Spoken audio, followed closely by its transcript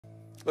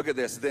Look at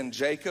this. Then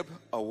Jacob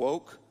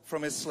awoke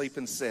from his sleep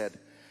and said,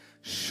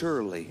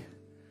 surely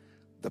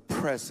the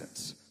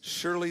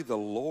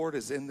Lord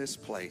is in this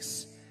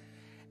place,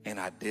 and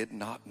I did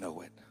not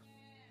know it.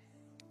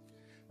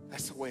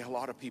 That's the way a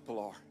lot of people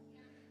are.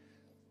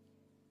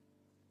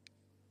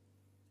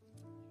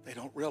 They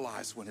don't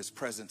realize when his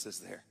presence is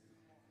there,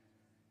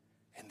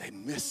 and they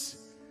miss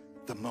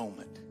the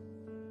moment.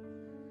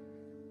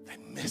 They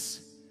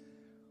miss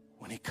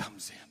when he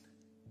comes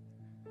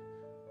in.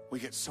 We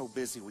get so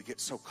busy, we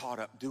get so caught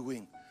up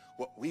doing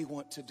what we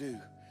want to do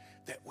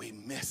that we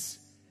miss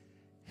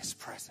his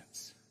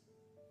presence.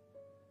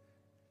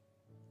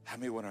 How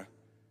many want to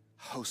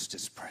host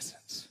his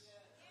presence?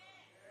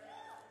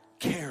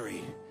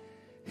 Carry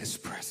his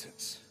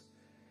presence.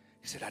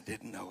 He said, I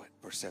didn't know it.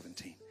 Verse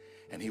 17.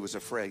 And he was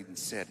afraid and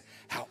said,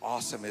 how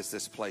awesome is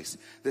this place?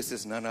 This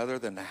is none other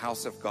than the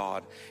house of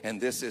God, and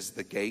this is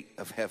the gate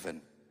of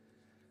heaven.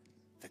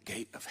 The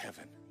gate of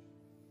heaven.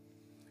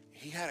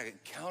 He had an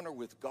encounter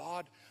with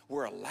God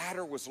where a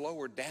ladder was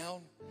lowered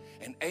down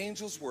and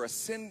angels were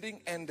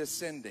ascending and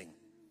descending.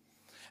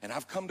 And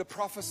I've come to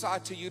prophesy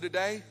to you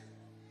today,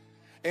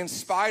 in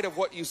spite of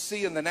what you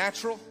see in the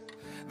natural,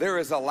 there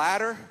is a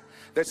ladder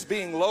that's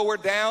being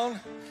lowered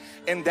down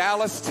in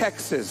Dallas,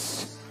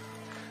 Texas.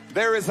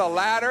 There is a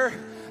ladder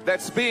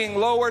that's being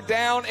lowered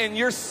down in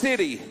your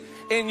city,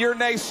 in your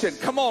nation.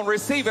 Come on,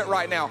 receive it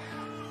right now.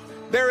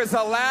 There is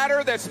a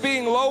ladder that's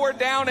being lowered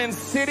down in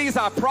cities.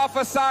 I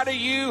prophesy to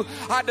you,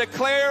 I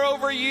declare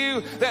over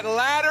you that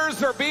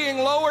ladders are being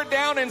lowered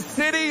down in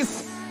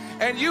cities,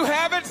 and you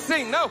haven't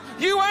seen, no,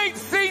 you ain't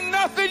seen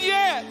nothing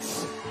yet.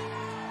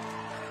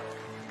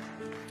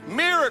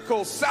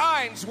 Miracles,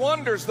 signs,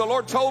 wonders. The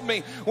Lord told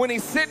me when he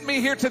sent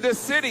me here to this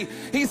city,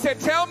 he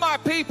said, tell my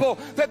people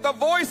that the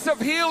Voice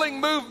of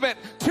Healing movement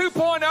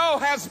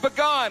 2.0 has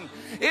begun.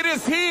 It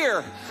is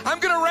here. I'm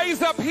going to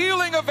raise up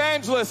healing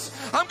evangelists.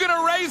 I'm going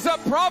to raise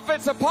up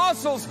prophets,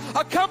 apostles,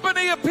 a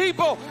company of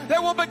people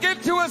that will begin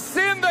to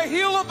ascend the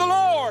hill of the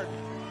Lord.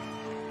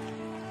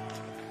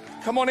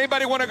 Come on,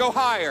 anybody want to go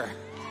higher?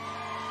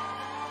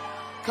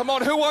 Come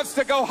on, who wants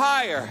to go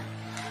higher?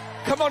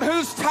 Come on,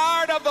 who's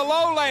tired of the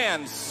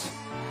lowlands?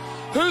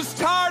 Who's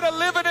tired of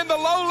living in the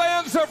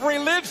lowlands of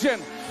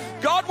religion?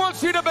 God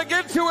wants you to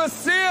begin to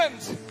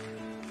ascend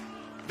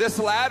this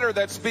ladder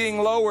that's being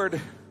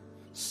lowered.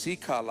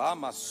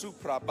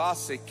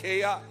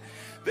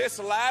 This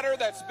ladder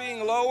that's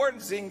being lowered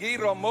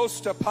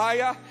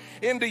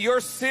into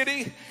your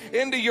city,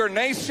 into your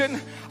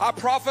nation. I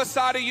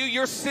prophesy to you,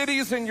 your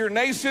cities and your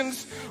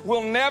nations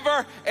will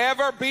never,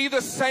 ever be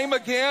the same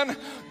again.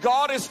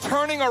 God is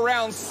turning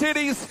around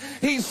cities.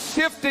 He's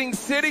shifting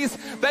cities.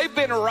 They've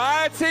been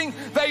rioting.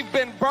 They've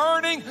been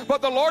burning.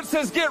 But the Lord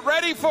says, get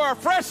ready for a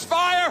fresh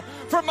fire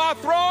from my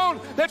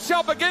throne that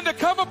shall begin to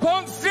come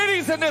upon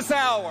cities in this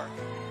hour.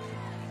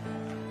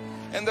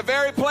 And the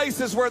very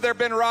places where there have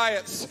been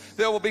riots,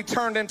 they will be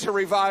turned into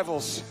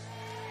revivals.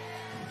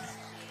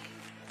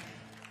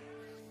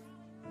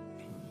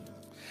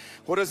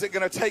 What is it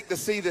going to take to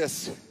see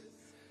this?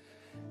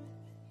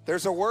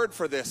 There's a word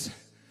for this.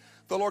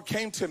 The Lord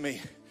came to me.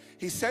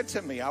 He said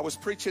to me, I was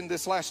preaching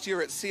this last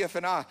year at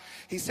CFNI.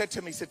 He said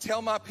to me, he said,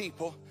 tell my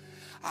people,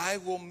 I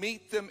will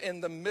meet them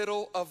in the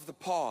middle of the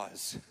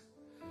pause.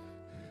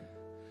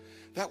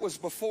 That was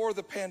before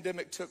the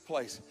pandemic took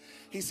place.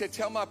 He said,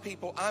 tell my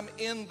people, I'm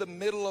in the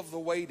middle of the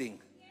waiting.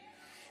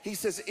 He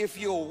says, if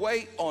you'll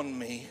wait on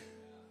me,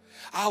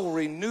 I will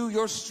renew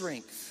your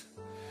strength.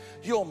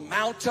 You'll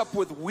mount up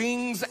with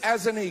wings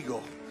as an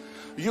eagle.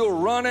 You'll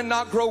run and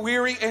not grow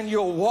weary, and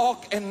you'll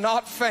walk and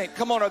not faint.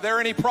 Come on, are there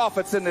any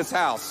prophets in this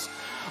house?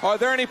 Are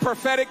there any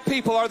prophetic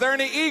people? Are there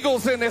any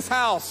eagles in this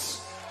house?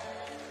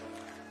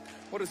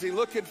 What is he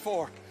looking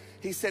for?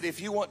 He said, if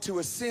you want to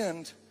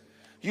ascend,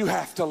 you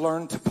have to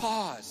learn to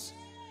pause,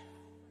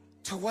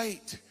 to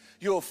wait.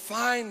 You'll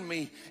find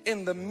me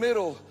in the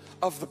middle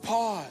of the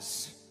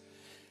pause.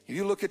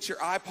 You look at your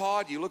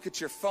iPod, you look at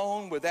your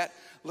phone with that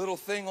little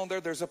thing on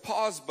there, there's a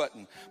pause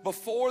button.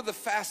 Before the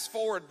fast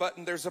forward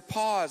button, there's a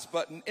pause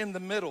button in the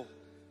middle.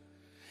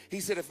 He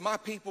said, if my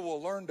people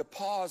will learn to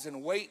pause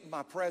and wait in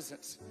my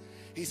presence,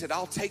 he said,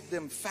 I'll take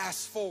them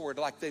fast forward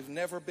like they've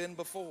never been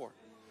before.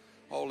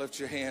 Oh, lift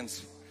your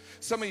hands.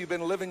 Some of you have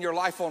been living your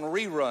life on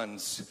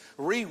reruns,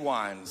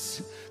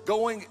 rewinds,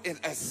 going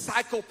as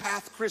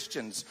psychopath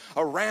Christians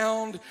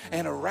around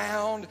and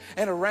around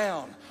and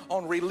around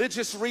on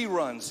religious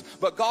reruns.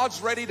 But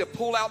God's ready to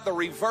pull out the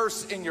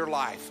reverse in your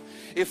life.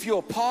 If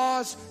you'll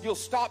pause, you'll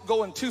stop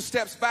going 2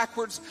 steps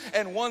backwards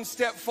and 1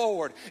 step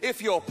forward.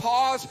 If you'll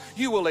pause,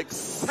 you will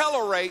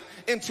accelerate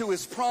into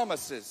his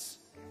promises.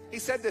 He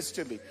said this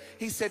to me.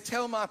 He said,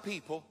 tell my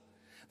people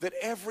that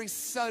every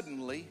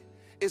suddenly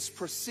is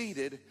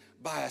preceded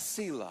by a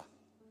selah.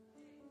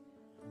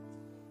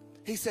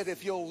 He said,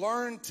 if you'll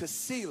learn to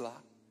selah,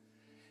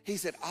 he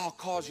said, I'll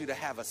cause you to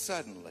have a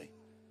suddenly.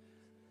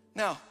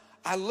 Now,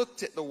 I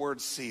looked at the word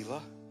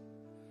selah,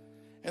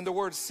 and the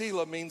word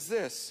selah means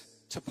this: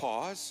 to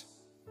pause,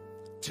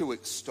 to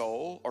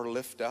extol or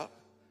lift up,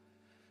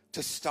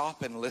 to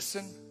stop and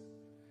listen.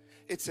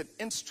 It's an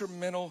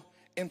instrumental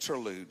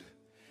interlude.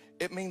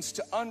 It means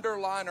to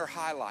underline or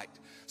highlight.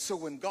 So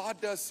when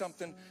God does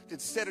something,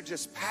 instead of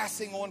just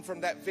passing on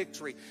from that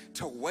victory,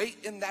 to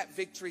wait in that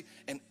victory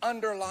and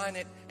underline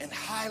it and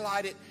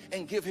highlight it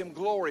and give him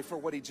glory for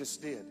what he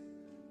just did.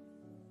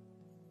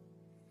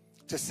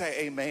 To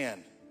say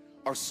amen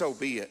or so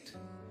be it.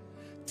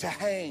 To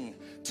hang,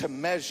 to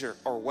measure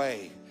or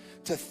weigh.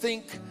 To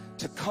think,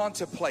 to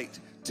contemplate,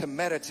 to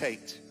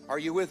meditate. Are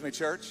you with me,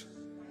 church?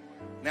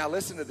 Now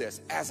listen to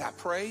this. As I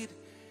prayed,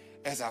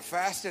 as I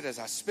fasted, as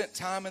I spent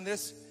time in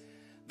this,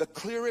 the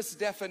clearest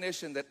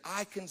definition that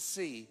I can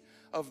see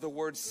of the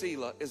word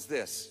selah is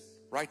this.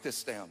 Write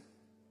this down.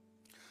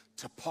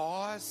 To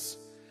pause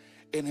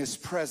in his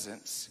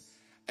presence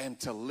and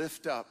to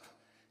lift up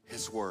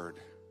his word.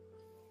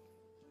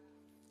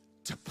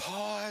 To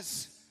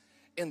pause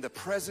in the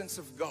presence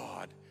of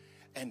God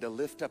and to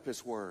lift up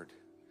his word.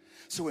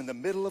 So in the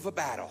middle of a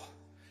battle,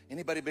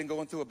 anybody been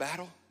going through a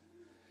battle?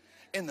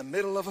 In the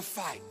middle of a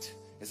fight,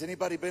 has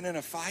anybody been in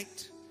a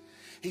fight?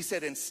 He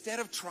said, instead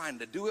of trying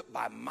to do it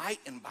by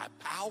might and by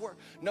power,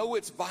 no,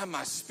 it's by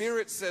my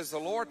spirit, says the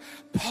Lord.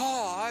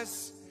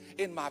 Pause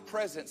in my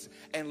presence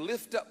and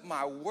lift up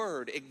my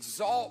word.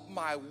 Exalt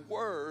my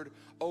word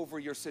over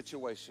your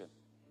situation.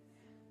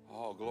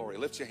 Oh, glory.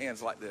 Lift your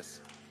hands like this.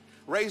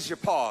 Raise your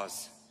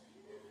paws.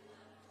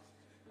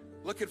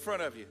 Look in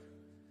front of you.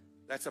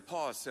 That's a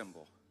pause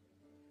symbol.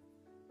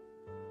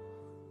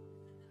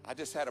 I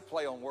just had a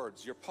play on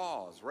words. Your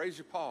paws. Raise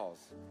your paws.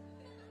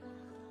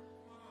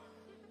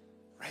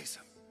 Raise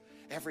them.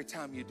 Every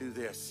time you do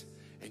this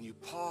and you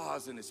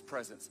pause in his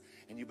presence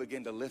and you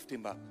begin to lift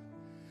him up.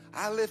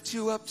 I lift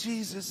you up,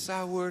 Jesus.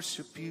 I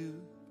worship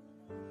you.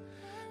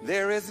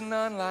 There is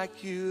none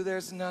like you.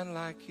 There's none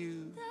like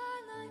you.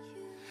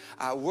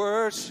 I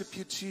worship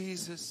you,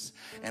 Jesus,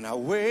 and I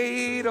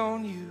wait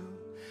on you.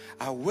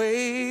 I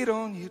wait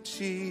on you,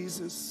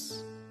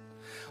 Jesus.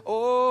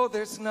 Oh,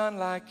 there's none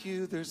like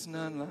you. There's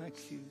none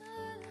like you.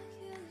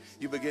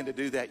 You begin to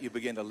do that. You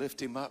begin to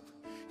lift him up.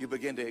 You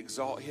begin to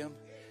exalt him.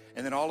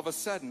 And then all of a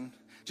sudden,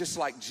 just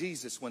like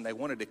Jesus when they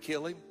wanted to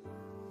kill him,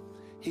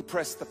 he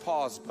pressed the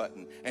pause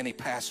button and he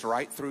passed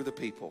right through the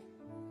people.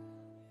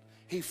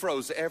 He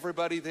froze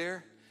everybody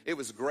there. It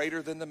was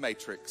greater than the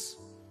Matrix.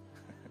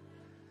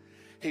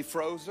 He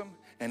froze them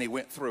and he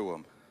went through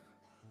them.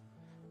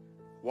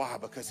 Why?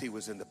 Because he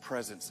was in the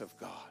presence of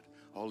God.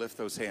 Oh, lift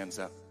those hands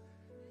up.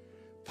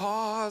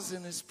 Pause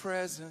in his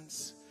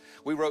presence.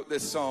 We wrote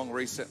this song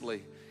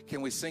recently.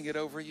 Can we sing it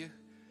over you?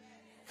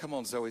 Come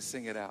on, Zoe,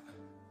 sing it out.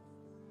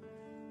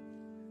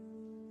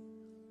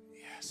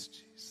 Yes,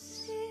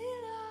 Jesus.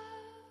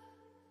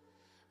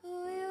 We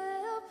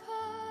will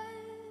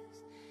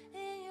pause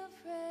in your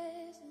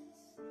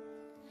presence.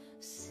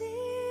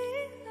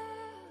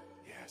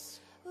 Yes.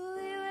 We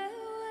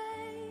will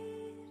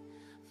wait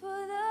for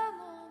the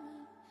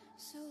moment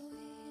so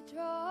we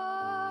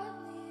draw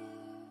near.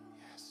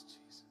 Yes,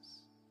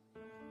 Jesus.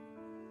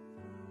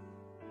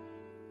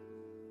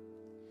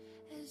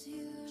 As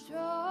you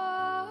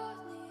draw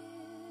near.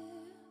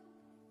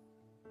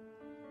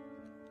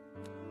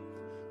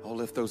 Oh,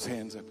 lift those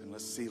hands up and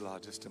let's selah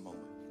just a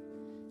moment.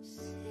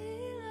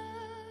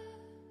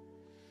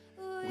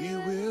 We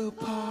will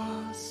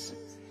pause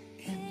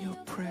in your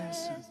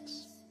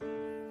presence.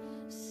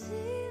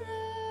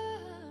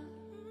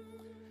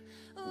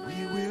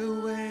 We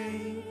will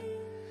wait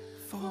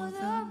for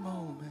the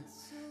moment.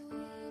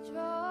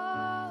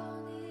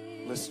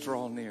 Let's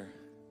draw near.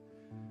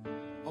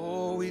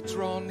 Oh, we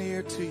draw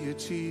near to you,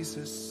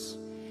 Jesus.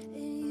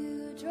 And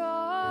you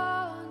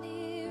draw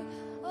near.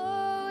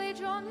 Oh, we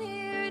draw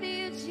near to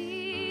you,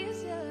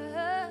 Jesus.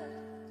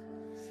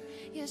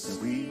 Yes,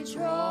 We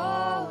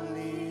draw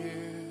near.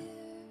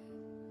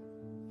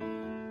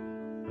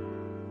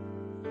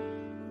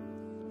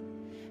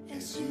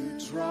 As you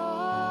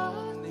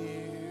draw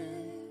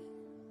near.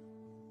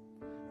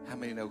 How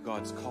many know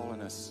God's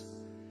calling us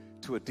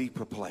to a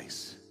deeper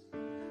place?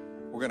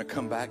 We're going to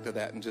come back to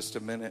that in just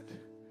a minute.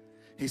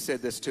 He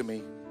said this to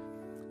me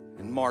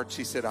in March.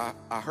 He said, I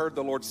heard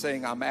the Lord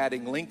saying, I'm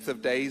adding length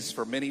of days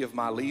for many of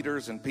my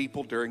leaders and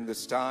people during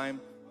this time.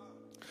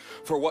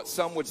 For what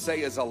some would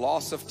say is a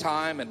loss of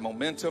time and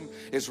momentum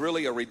is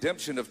really a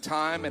redemption of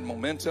time and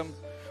momentum.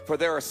 For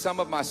there are some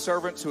of my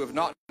servants who have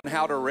not known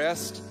how to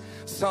rest.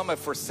 Some have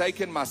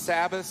forsaken my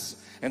Sabbaths,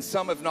 and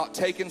some have not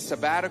taken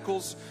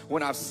sabbaticals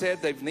when I've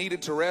said they've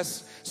needed to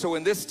rest. So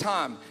in this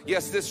time,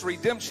 yes, this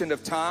redemption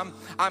of time,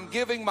 I'm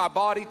giving my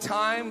body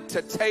time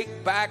to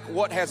take back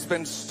what has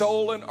been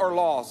stolen or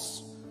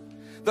lost.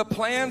 The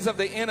plans of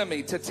the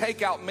enemy to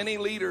take out many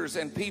leaders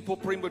and people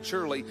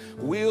prematurely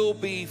will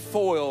be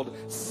foiled,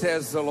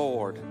 says the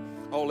Lord.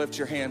 Oh, lift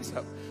your hands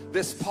up.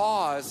 This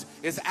pause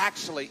is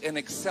actually an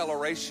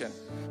acceleration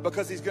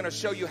because he's going to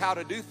show you how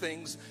to do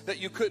things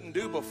that you couldn't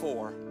do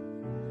before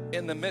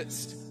in the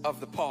midst of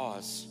the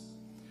pause.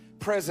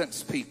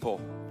 Presence people.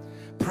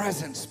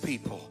 Presence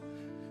people.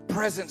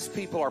 Presence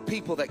people are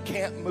people that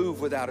can't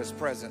move without his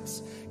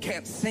presence,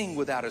 can't sing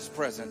without his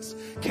presence,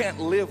 can't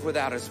live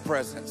without his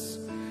presence,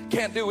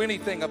 can't do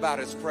anything about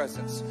his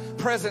presence.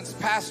 Presence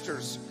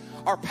pastors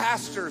are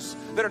pastors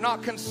that are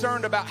not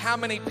concerned about how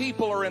many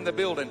people are in the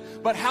building,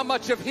 but how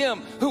much of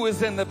him who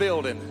is in the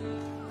building.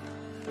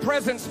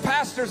 Presence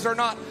pastors are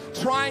not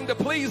trying to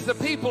please the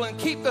people and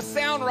keep the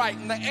sound right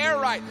and the air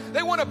right.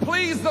 They want to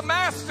please the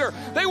master.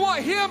 They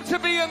want him to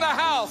be in the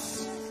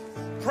house.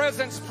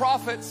 Presence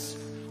prophets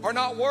are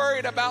not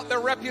worried about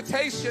their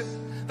reputation.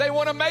 They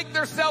want to make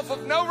themselves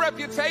of no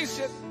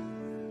reputation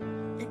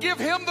and give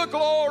him the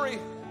glory.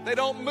 They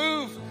don't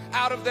move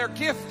out of their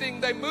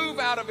gifting. They move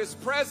out of his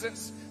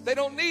presence. They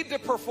don't need to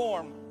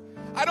perform.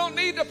 I don't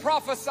need to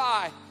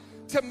prophesy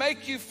to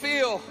make you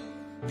feel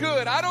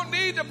good. I don't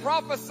need to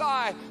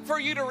prophesy for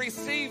you to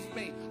receive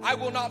me. I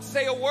will not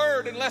say a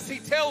word unless he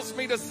tells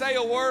me to say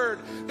a word.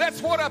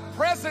 That's what a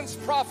presence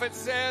prophet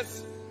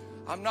says.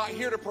 I'm not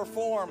here to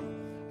perform.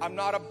 I'm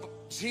not a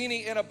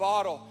genie in a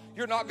bottle.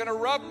 You're not going to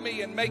rub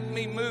me and make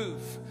me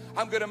move.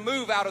 I'm going to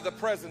move out of the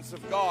presence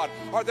of God.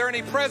 Are there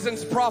any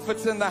presence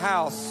prophets in the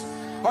house?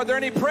 Are there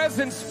any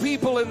presence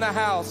people in the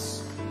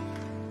house?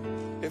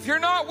 If you're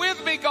not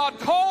with me, God,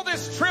 call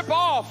this trip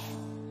off.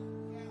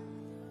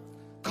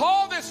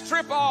 Call this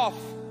trip off.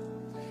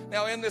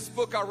 Now, in this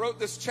book, I wrote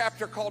this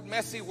chapter called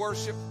Messy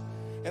Worship.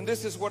 And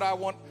this is what I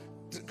want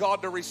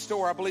God to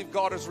restore. I believe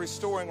God is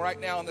restoring right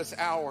now in this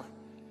hour.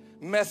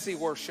 Messy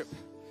worship.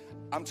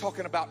 I'm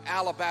talking about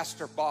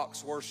alabaster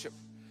box worship.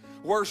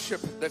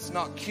 Worship that's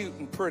not cute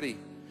and pretty.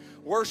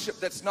 Worship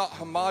that's not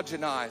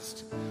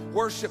homogenized.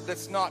 Worship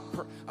that's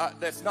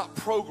not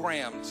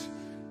programmed.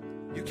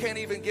 You can't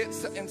even get,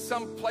 in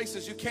some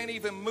places, you can't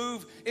even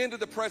move into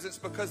the presence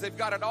because they've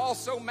got it all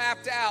so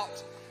mapped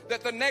out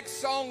that the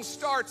next song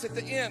starts at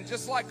the end,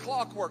 just like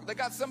clockwork. They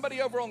got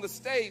somebody over on the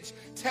stage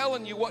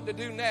telling you what to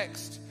do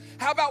next.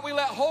 How about we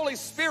let Holy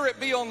Spirit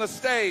be on the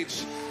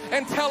stage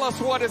and tell us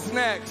what is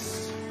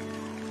next?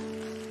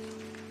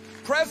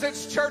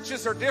 Presence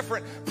churches are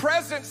different.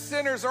 Presence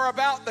centers are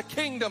about the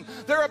kingdom.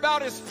 They're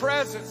about his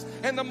presence.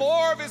 And the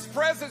more of his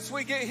presence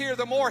we get here,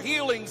 the more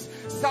healings,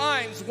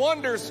 signs,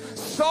 wonders,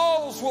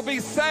 souls will be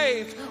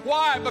saved.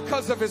 Why?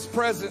 Because of his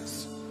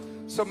presence.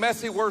 So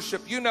messy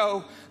worship, you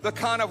know the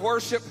kind of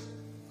worship,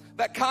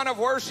 that kind of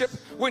worship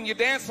when you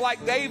dance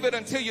like David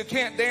until you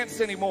can't dance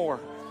anymore.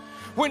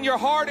 When your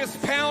heart is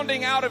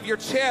pounding out of your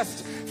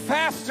chest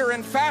faster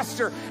and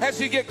faster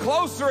as you get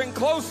closer and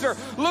closer,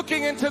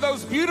 looking into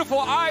those beautiful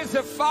eyes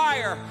of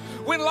fire.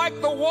 When, like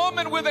the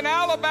woman with an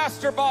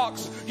alabaster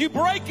box, you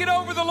break it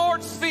over the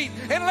Lord's feet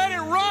and let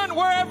it run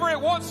wherever it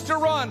wants to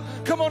run.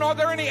 Come on, are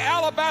there any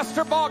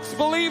alabaster box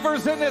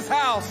believers in this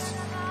house?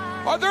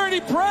 Are there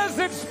any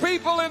presence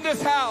people in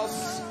this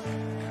house?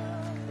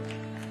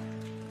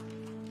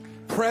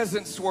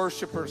 Presence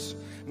worshipers,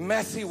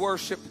 messy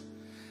worship.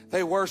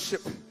 They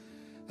worship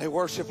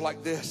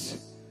like this.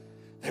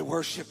 They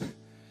worship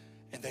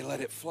and they let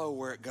it flow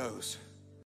where it goes.